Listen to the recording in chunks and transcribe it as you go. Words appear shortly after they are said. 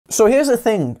So here's the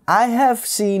thing. I have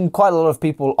seen quite a lot of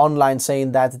people online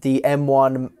saying that the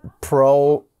M1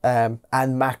 Pro and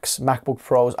MacBook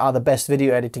Pros are the best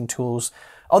video editing tools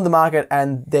on the market,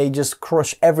 and they just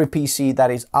crush every PC that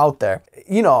is out there.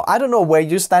 You know, I don't know where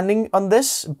you're standing on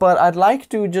this, but I'd like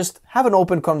to just have an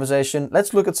open conversation.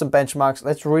 Let's look at some benchmarks.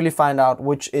 Let's really find out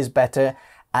which is better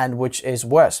and which is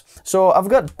worse. So I've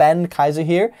got Ben Kaiser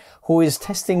here, who is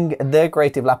testing their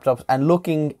creative laptops and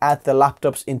looking at the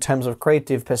laptops in terms of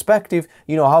creative perspective.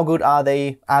 You know, how good are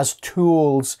they as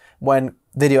tools when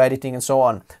video editing and so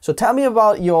on. So tell me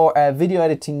about your video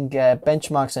editing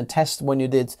benchmarks and tests when you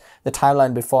did the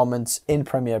timeline performance in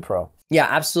Premiere Pro. Yeah,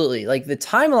 absolutely. Like the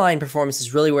timeline performance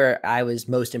is really where I was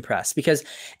most impressed, because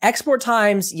export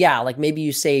times, yeah, like maybe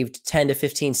you saved 10 to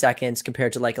 15 seconds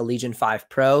compared to like a Legion 5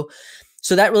 Pro.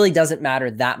 So that really doesn't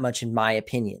matter that much in my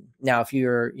opinion. Now, if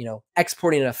you're,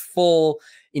 exporting a full,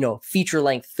 feature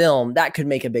length film, that could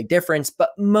make a big difference, but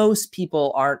most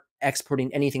people aren't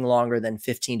exporting anything longer than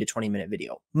 15 to 20 minute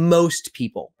video. Most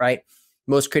people, right?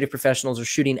 Most creative professionals are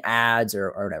shooting ads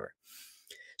or whatever.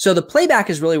 So the playback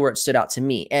is really where it stood out to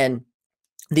me. And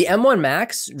the M1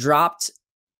 Max dropped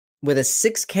with a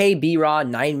 6K BRAW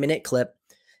 9-minute clip,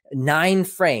 9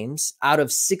 frames out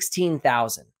of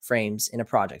 16,000 frames in a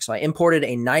project. So I imported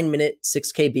a 9-minute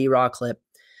 6K BRAW clip,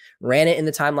 ran it in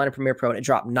the timeline of Premiere Pro, and it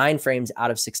dropped 9 frames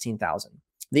out of 16,000.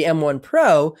 The M1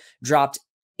 Pro dropped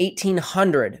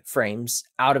 1,800 frames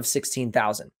out of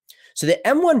 16,000. So the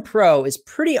M1 Pro is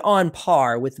pretty on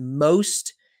par with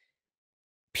most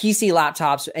PC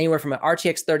laptops, anywhere from an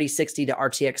RTX 3060 to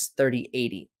RTX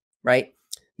 3080, right?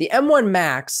 The M1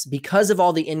 Max, because of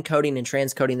all the encoding and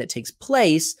transcoding that takes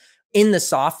place in the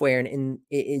software, and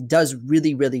it does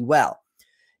really, really well.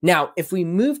 Now, if we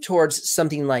move towards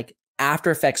something like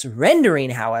After Effects rendering,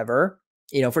 however,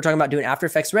 if we're talking about doing After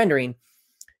Effects rendering,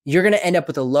 you're going to end up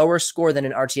with a lower score than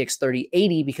an RTX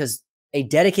 3080 because a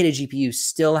dedicated GPU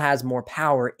still has more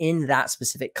power in that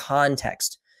specific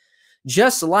context.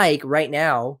 Just like right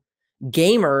now,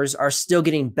 gamers are still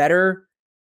getting better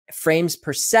frames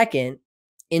per second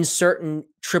in certain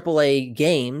AAA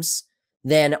games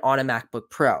than on a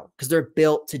MacBook Pro because they're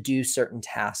built to do certain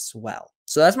tasks well.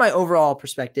 So that's my overall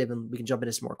perspective, and we can jump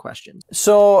into some more questions.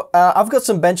 So I've got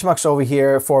some benchmarks over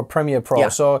here for Premiere Pro. Yeah.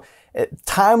 So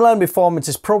timeline performance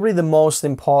is probably the most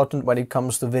important when it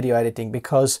comes to video editing,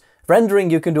 because rendering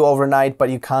you can do overnight, but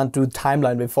you can't do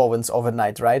timeline performance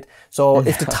overnight, right? So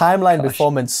if the timeline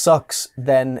performance sucks,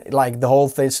 then like the whole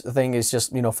thing is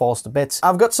just, falls to bits.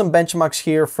 I've got some benchmarks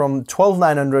here from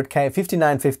 12900K,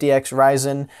 5950X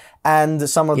Ryzen, and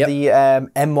some of the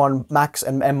M1 Max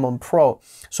and M1 Pro.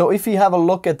 So if you have a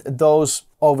look at those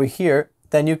over here,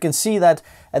 then you can see that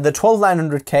the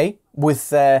 12900K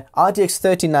with RTX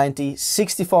 3090,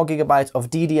 64 gigabytes of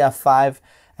DDR5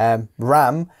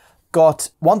 RAM, got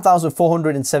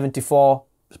 1,474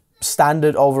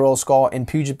 standard overall score in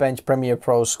PugetBench Premiere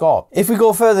Pro score. If we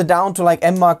go further down to like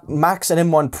M1 Max and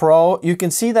M1 Pro, you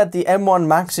can see that the M1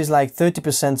 Max is like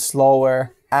 30%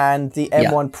 slower, and the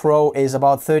M1 Pro is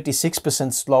about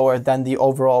 36% slower than the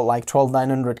overall like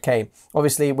 12900K.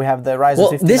 Obviously, we have the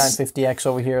Ryzen 5950X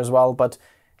over here as well, but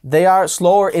they are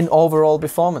slower in overall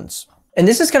performance. And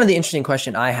this is kind of the interesting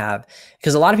question I have,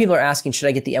 because a lot of people are asking, should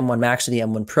I get the M1 Max or the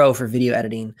M1 Pro for video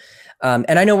editing?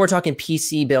 And I know we're talking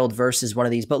PC build versus one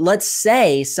of these, but let's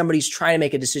say somebody's trying to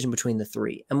make a decision between the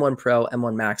three, M1 Pro,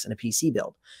 M1 Max, and a PC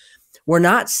build. We're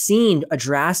not seeing a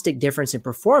drastic difference in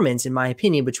performance, in my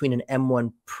opinion, between an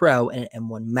M1 Pro and an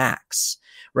M1 Max,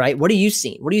 right? What are you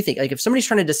seeing? What do you think? Like if somebody's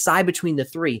trying to decide between the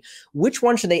three, which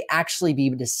one should they actually be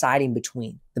deciding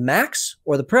between, the Max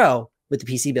or the Pro with the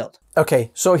PC build?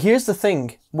 Okay, so here's the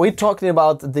thing. We're talking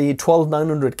about the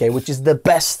 12900K, which is the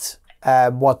best,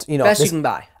 best you can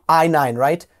buy. i9,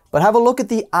 right? But have a look at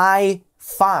the i5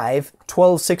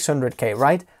 12600K,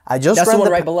 right? That's the one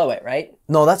right below it, right?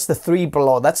 No, that's the 3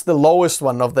 below. That's the lowest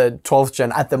one of the 12th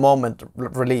gen at the moment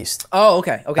released. Oh,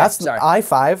 okay. That's the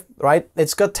i5, right?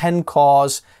 It's got 10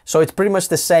 cores, so it's pretty much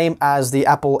the same as the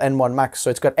Apple M1 Max. So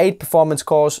it's got 8 performance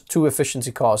cores, 2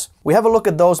 efficiency cores. We have a look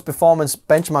at those performance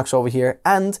benchmarks over here,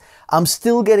 and I'm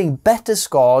still getting better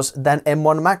scores than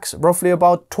M1 Max, roughly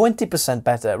about 20%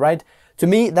 better, right? To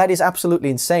me, that is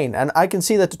absolutely insane. And I can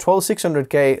see that the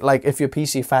 12600K, like if you're a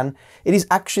PC fan, it is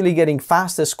actually getting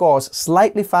faster scores,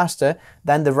 slightly faster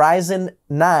than the Ryzen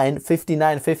 9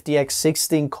 5950X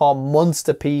 16-core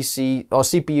monster PC or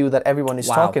CPU that everyone is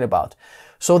talking about.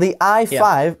 So the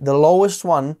i5, the lowest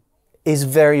one, is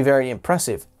very, very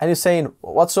impressive. And you're saying,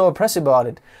 what's so impressive about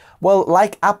it? Well,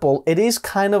 like Apple, it is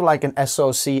kind of like an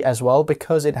SoC as well,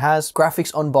 because it has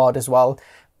graphics on board as well.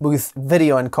 with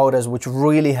video encoders, which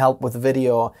really help with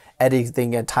video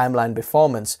editing and timeline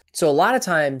performance. So a lot of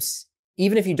times,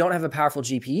 even if you don't have a powerful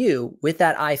GPU, with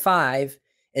that i5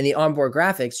 and the onboard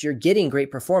graphics, you're getting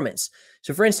great performance.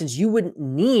 So for instance, you wouldn't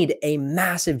need a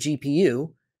massive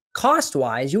GPU.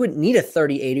 Cost-wise, you wouldn't need a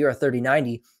 3080 or a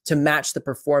 3090 to match the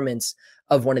performance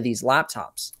of one of these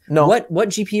laptops. No. What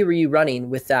GPU were you running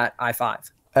with that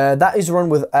i5? That is run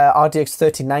with RTX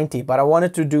 3090, but I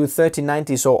wanted to do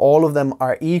 3090 so all of them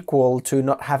are equal to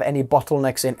not have any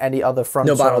bottlenecks in any other front.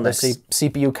 No bottlenecks. bottlenecks. So the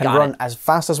CPU can run as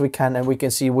fast as we can, and we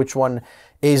can see which one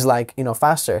is like, you know,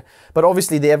 faster. But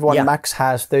obviously the Everyone Max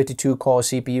has 32 core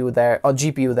CPU there, or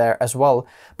GPU there as well.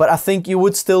 But I think you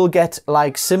would still get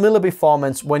like similar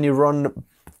performance when you run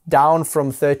down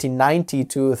from 3090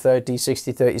 to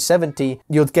 3060, 3070.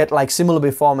 You'd get like similar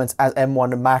performance as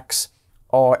M1 Max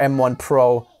or M1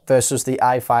 Pro versus the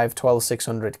i5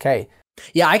 12600K.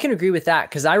 Yeah, I can agree with that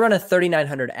because I run a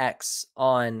 3900X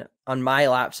on my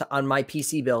laptop, on my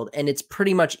PC build, and it's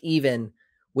pretty much even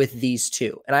with these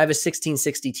two. And I have a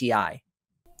 1660 Ti.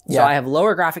 So I have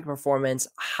lower graphic performance,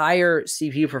 higher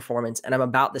CPU performance, and I'm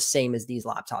about the same as these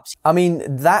laptops. I mean,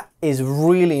 that is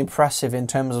really impressive in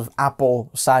terms of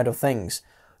Apple side of things.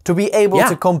 To be able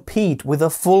to compete with a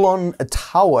full-on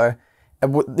tower,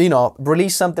 you know,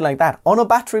 release something like that on a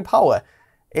battery power,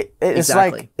 it's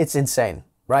like, it's insane,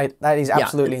 right? That is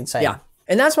absolutely insane. Yeah.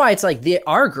 And that's why it's like, they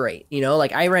are great. You know,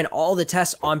 like I ran all the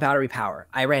tests on battery power.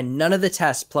 I ran none of the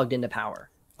tests plugged into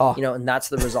power, you know, and that's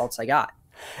the results I got.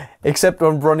 Except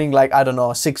when running like, I don't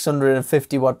know,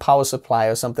 650 watt power supply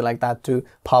or something like that to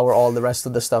power all the rest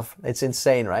of the stuff. It's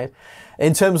insane, right?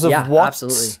 In terms of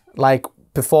watts, like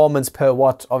performance per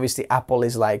watt, obviously Apple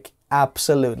is like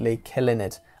absolutely killing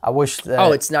it. I wish that...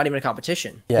 Oh, it's not even a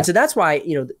competition. Yeah. And so that's why,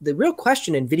 you know, the real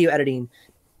question in video editing,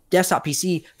 desktop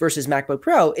PC versus MacBook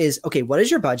Pro is, okay, what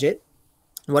is your budget?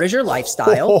 What is your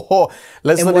lifestyle?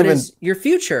 And what is your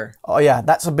future? Oh yeah,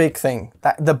 that's a big thing.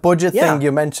 The budget thing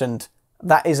you mentioned,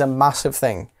 that is a massive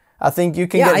thing. I think you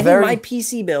can get I think my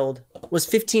PC build was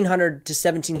 $1,500 to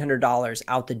 $1,700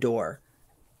 out the door.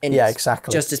 And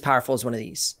exactly. Just as powerful as one of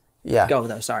these. Yeah. Go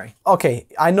though, sorry. Okay,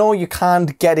 I know you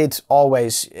can't get it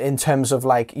always in terms of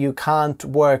like, you can't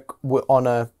work on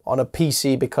a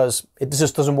PC because it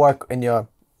just doesn't work in your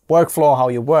workflow, how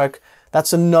you work.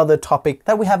 That's another topic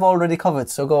that we have already covered,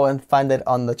 so go and find it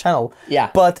on the channel.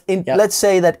 Yeah. But let's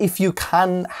say that if you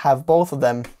can have both of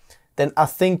them, then I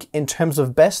think in terms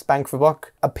of best bang for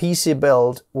buck, a PC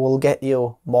build will get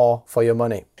you more for your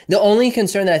money. The only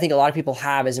concern that I think a lot of people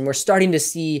have is, and we're starting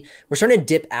to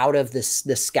dip out of the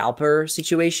scalper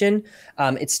situation.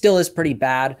 It still is pretty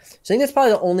bad. So I think that's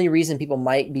probably the only reason people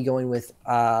might be going with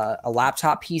a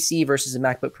laptop PC versus a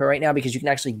MacBook Pro right now, because you can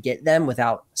actually get them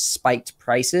without spiked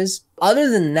prices. Other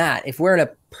than that, if we're in a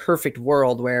perfect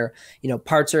world where, you know,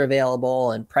 parts are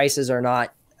available and prices are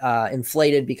not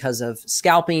inflated because of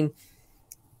scalping,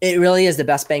 it really is the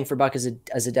best bang for buck as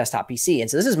a desktop PC.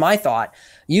 And so this is my thought.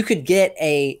 You could get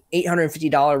a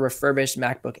 $850 refurbished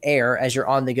MacBook Air as your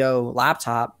on-the-go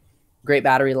laptop, great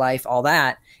battery life, all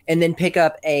that, and then pick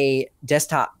up a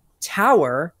desktop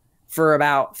tower for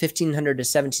about $1,500 to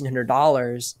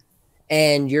 $1,700,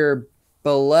 and you're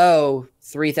below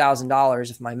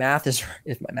 $3,000 if my math is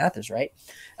right,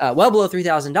 well below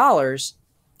 $3,000,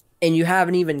 and you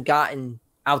haven't even gotten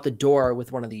out the door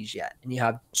with one of these yet, and you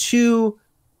have two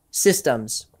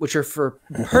systems which are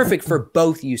perfect for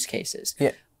both use cases.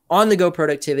 On the go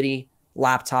productivity,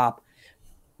 laptop,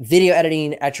 video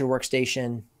editing at your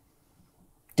workstation,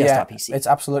 desktop PC. It's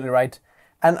absolutely right.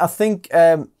 And I think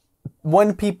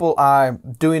when people are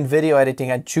doing video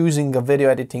editing and choosing a video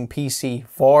editing PC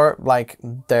for like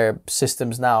their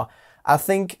systems now, I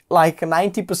think like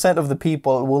 90% of the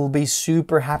people will be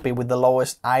super happy with the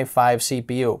lowest i5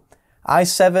 CPU.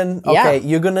 i7, okay,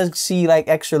 you're gonna see like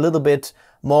extra little bit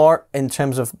more in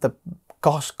terms of the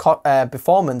cost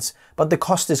performance, but the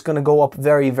cost is going to go up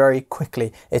very, very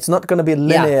quickly. It's not going to be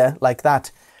linear like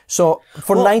that. So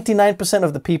for 99%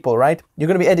 of the people, right, you're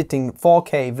going to be editing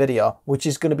 4K video, which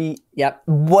is going to be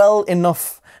well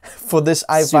enough for this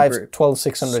i5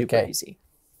 12600K. Super easy.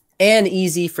 And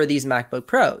easy for these MacBook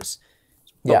Pros.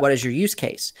 But what is your use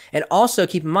case? And also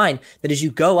keep in mind that as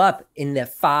you go up in the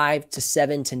 5 to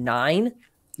 7 to 9,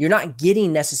 you're not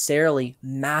getting necessarily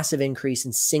massive increase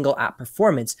in single app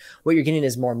performance. What you're getting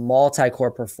is more multi-core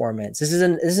performance. This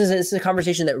is a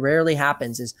conversation that rarely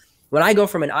happens. Is when I go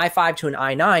from an i5 to an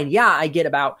i9, I get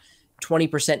about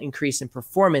 20% increase in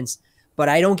performance, but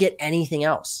I don't get anything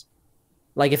else.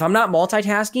 Like if I'm not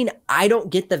multitasking, I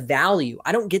don't get the value.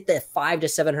 I don't get the $500 to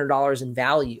 $700 in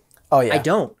value. Oh yeah, I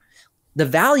don't. The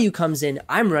value comes in,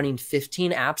 I'm running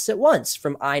 15 apps at once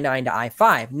from i9 to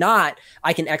i5, not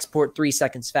I can export 3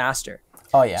 seconds faster.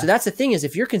 Oh yeah. So that's the thing is,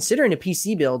 if you're considering a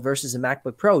PC build versus a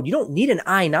MacBook Pro, you don't need an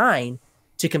i9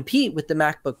 to compete with the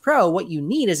MacBook Pro. What you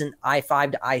need is an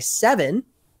i5 to i7.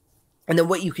 And then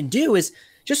what you can do is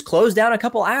just close down a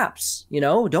couple apps, you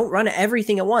know, don't run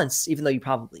everything at once, even though you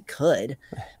probably could,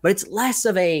 but it's less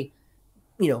of a,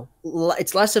 you know,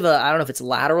 it's less of a, I don't know if it's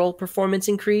lateral performance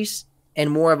increase and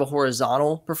more of a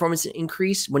horizontal performance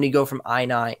increase when you go from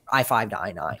i5 to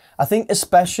i9. I think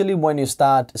especially when you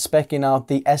start speccing out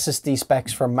the SSD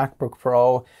specs for MacBook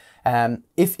Pro,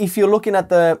 if you're looking at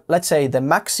the, let's say the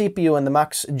max CPU and the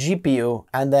max GPU,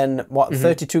 and then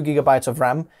 32 gigabytes of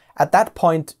RAM, at that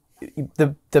point,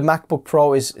 the MacBook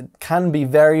Pro can be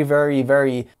very, very,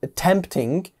 very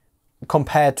tempting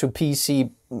compared to PC,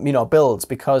 you know, builds,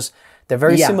 because they're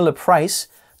very similar price.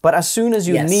 But as soon as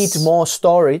you need more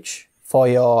storage for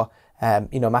your,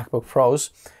 you know, MacBook Pros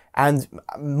and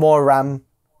more RAM,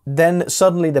 then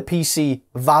suddenly the PC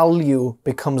value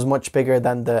becomes much bigger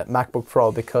than the MacBook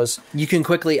Pro, because you can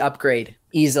quickly upgrade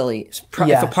easily.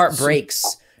 If a part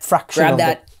breaks, grab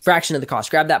that fraction of the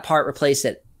cost. Grab that part, replace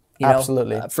it. You know,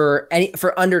 absolutely. For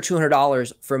under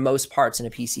 $200 for most parts in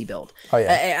a PC build,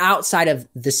 outside of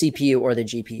the CPU or the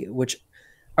GPU, which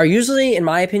are usually, in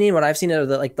my opinion, what I've seen are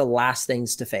the last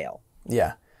things to fail.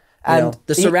 Yeah, and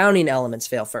the surrounding elements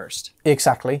fail first.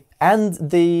 Exactly, and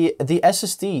the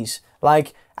SSDs,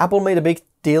 like Apple made a big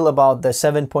deal about the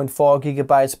 7.4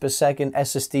 gigabytes per second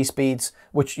SSD speeds,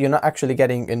 which you're not actually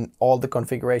getting in all the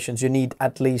configurations. You need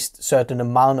at least a certain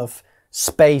amount of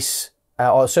space.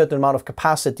 Or a certain amount of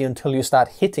capacity until you start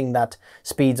hitting that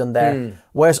speeds on there.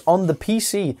 Whereas on the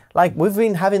PC, like we've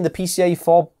been having the PCIe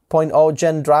 4.0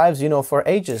 gen drives, you know, for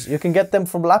ages. You can get them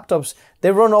from laptops.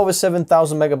 They run over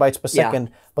 7,000 megabytes per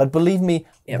second. But believe me,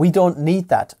 we don't need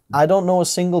that. I don't know a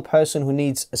single person who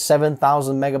needs a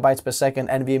 7,000 megabytes per second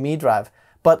NVMe drive.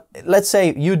 But let's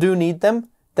say you do need them,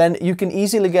 then you can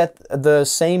easily get the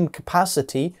same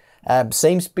capacity,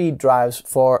 same speed drives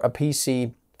for a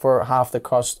PC for half the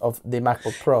cost of the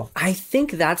MacBook Pro. I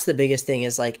think that's the biggest thing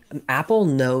is like Apple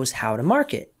knows how to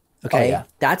market. Okay.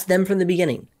 That's them from the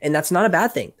beginning. And that's not a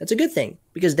bad thing. That's a good thing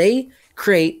because they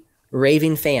create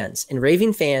raving fans, and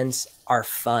raving fans are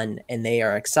fun and they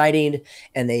are exciting,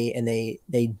 and they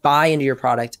buy into your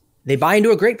product. They buy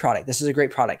into a great product. This is a great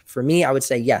product. For me, I would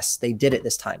say, yes, they did it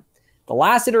this time. The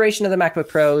last iteration of the MacBook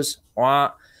Pros,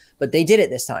 but they did it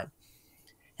this time.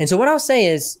 And so what I'll say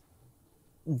is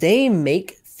they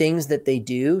make things that they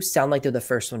do sound like they're the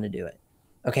first one to do it.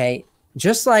 Okay.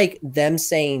 Just like them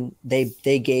saying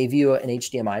they gave you an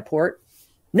HDMI port.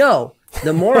 No,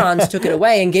 the morons took it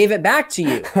away and gave it back to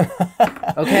you.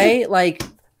 Okay. Like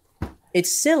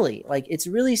it's silly. Like it's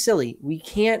really silly. We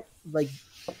can't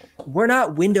we're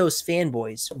not Windows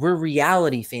fanboys. We're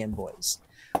reality fanboys.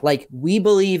 Like we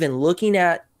believe in looking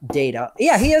at data.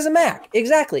 Yeah, he has a Mac.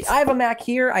 Exactly. I have a Mac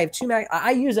here. I have two Mac. I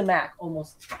use a Mac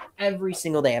almost every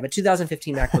single day. I have a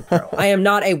 2015 MacBook Pro. I am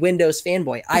not a Windows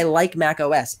fanboy. I like Mac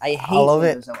OS. I hate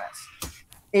Windows OS.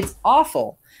 It's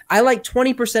awful. I like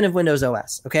 20% of Windows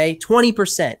OS. Okay,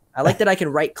 20%. I like that I can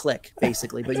right click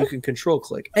basically, but you can control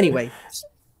click. Anyway,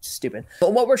 stupid.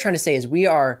 But what we're trying to say is we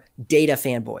are data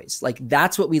fanboys. Like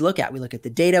that's what we look at. We look at the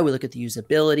data, we look at the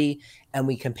usability, and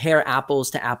we compare apples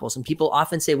to apples. And people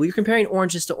often say, well, you're comparing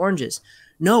oranges to oranges.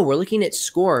 No, we're looking at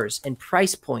scores and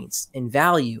price points and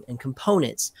value and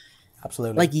components.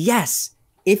 Absolutely. Like, yes,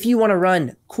 if you want to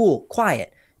run cool,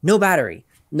 quiet, no battery,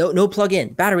 no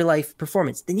plug-in, battery life,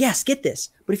 performance, then yes, get this.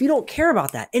 But if you don't care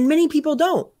about that, and many people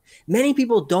don't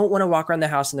want to walk around the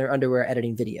house in their underwear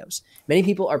editing videos. Many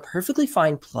people are perfectly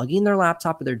fine plugging their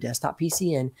laptop or their desktop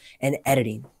PC in and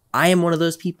editing. I am one of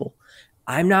those people.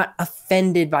 I'm not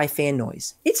offended by fan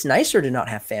noise. It's nicer to not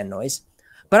have fan noise,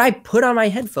 but I put on my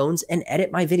headphones and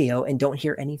edit my video and don't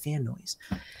hear any fan noise.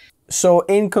 So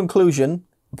in conclusion,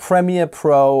 Premiere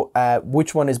Pro,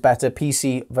 which one is better,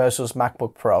 PC versus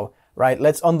MacBook Pro, right?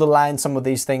 Let's underline some of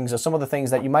these things or some of the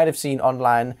things that you might have seen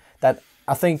online that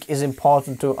I think is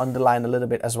important to underline a little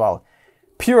bit as well.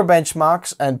 Pure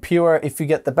benchmarks and pure, if you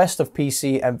get the best of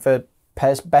PC and the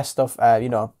best of,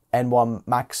 N1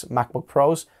 Max MacBook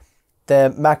Pros,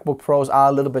 the MacBook Pros are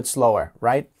a little bit slower,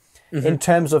 right? Mm-hmm. In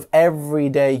terms of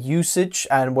everyday usage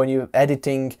and when you're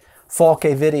editing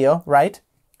 4K video, right?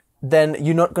 Then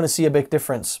you're not going to see a big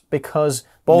difference because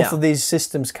both of these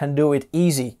systems can do it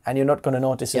easy and you're not going to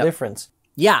notice a difference.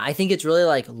 Yeah, I think it's really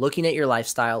like looking at your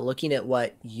lifestyle, looking at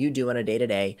what you do on a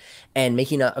day-to-day and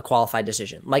making a qualified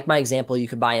decision. Like my example, you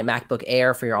could buy a MacBook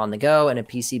Air for your on-the-go and a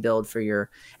PC build for your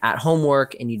at-home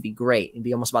work, and you'd be great. It'd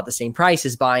be almost about the same price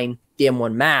as buying the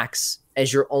M1 Max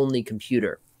as your only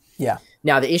computer. Yeah.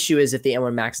 Now, the issue is if the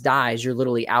M1 Max dies, you're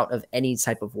literally out of any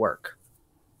type of work.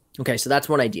 Okay, so that's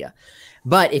one idea.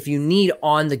 But if you need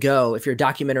on the go, if you're a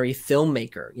documentary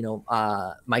filmmaker, you know,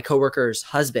 my coworker's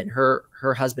husband, her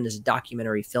husband is a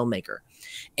documentary filmmaker,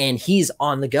 and he's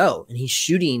on the go and he's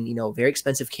shooting, you know, very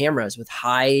expensive cameras with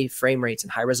high frame rates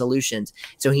and high resolutions.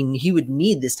 So he would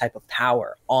need this type of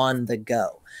power on the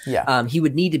go. Yeah. He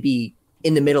would need to be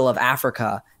in the middle of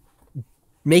Africa,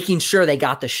 making sure they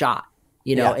got the shot,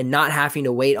 you know, and not having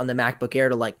to wait on the MacBook Air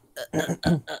to like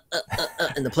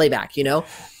in the playback, you know,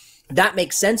 that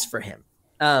makes sense for him.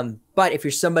 But if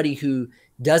you're somebody who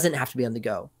doesn't have to be on the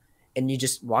go and you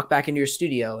just walk back into your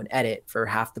studio and edit for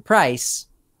half the price,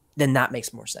 then that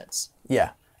makes more sense.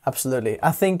 Yeah, absolutely.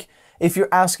 I think if you're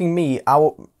asking me,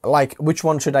 like, which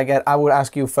one should I get? I would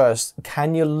ask you first,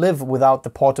 can you live without the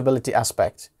portability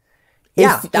aspect?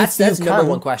 Yeah, that's number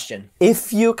one question.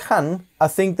 If you can, I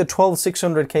think the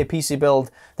 12600K PC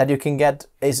build that you can get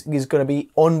is going to be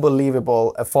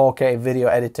unbelievable. A 4K video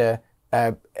editor,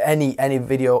 any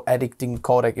video editing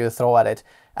codec you throw at it,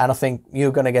 and I think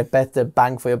you're going to get better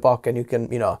bang for your buck, and you can,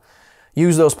 you know,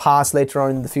 use those parts later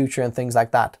on in the future and things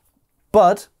like that.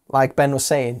 But like Ben was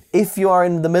saying, if you are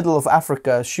in the middle of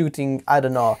Africa shooting, I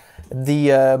don't know,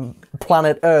 the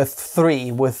Planet Earth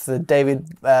 3 with David,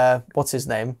 what's his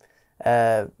name?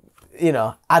 You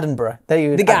know, Attenborough.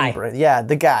 The guy. Yeah,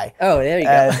 the guy. Oh, there you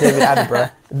go. David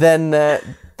Attenborough.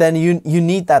 Then you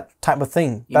need that type of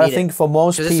thing. But I think for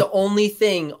most people, it's the only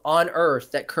thing on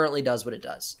Earth that currently does what it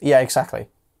does. Yeah, exactly.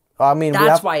 I mean,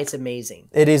 that's why it's amazing.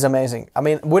 It is amazing. I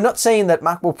mean, we're not saying that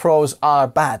MacBook Pros are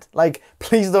bad. Like,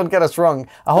 please don't get us wrong.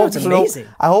 It's amazing.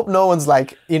 I hope no one's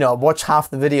like, you know, watch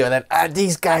half the video and then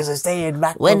these guys are saying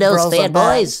MacBook Windows Pros are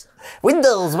fanboys.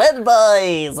 Windows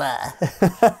fanboys.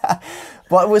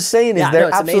 What we're saying is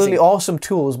they're absolutely awesome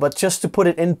tools, but just to put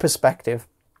it in perspective,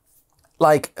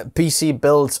 like, PC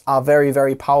builds are very,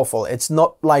 very powerful. It's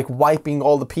not like wiping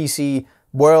all the PC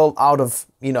world out of,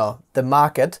 you know, the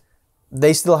market.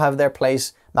 They still have their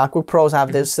place. MacBook Pros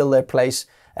have still their place.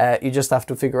 You just have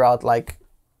to figure out, like,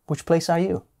 which place are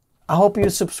you? I hope you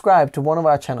subscribe to one of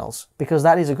our channels, because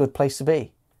that is a good place to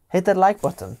be. Hit that like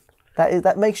button.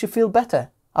 That makes you feel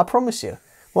better. I promise you.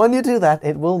 When you do that,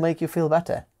 it will make you feel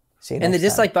better. See you next and the time.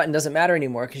 dislike button doesn't matter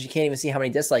anymore because you can't even see how many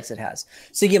dislikes it has.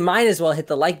 So you might as well hit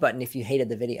the like button if you hated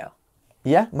the video.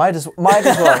 Yeah, might as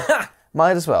well.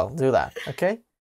 Might as well do that, okay?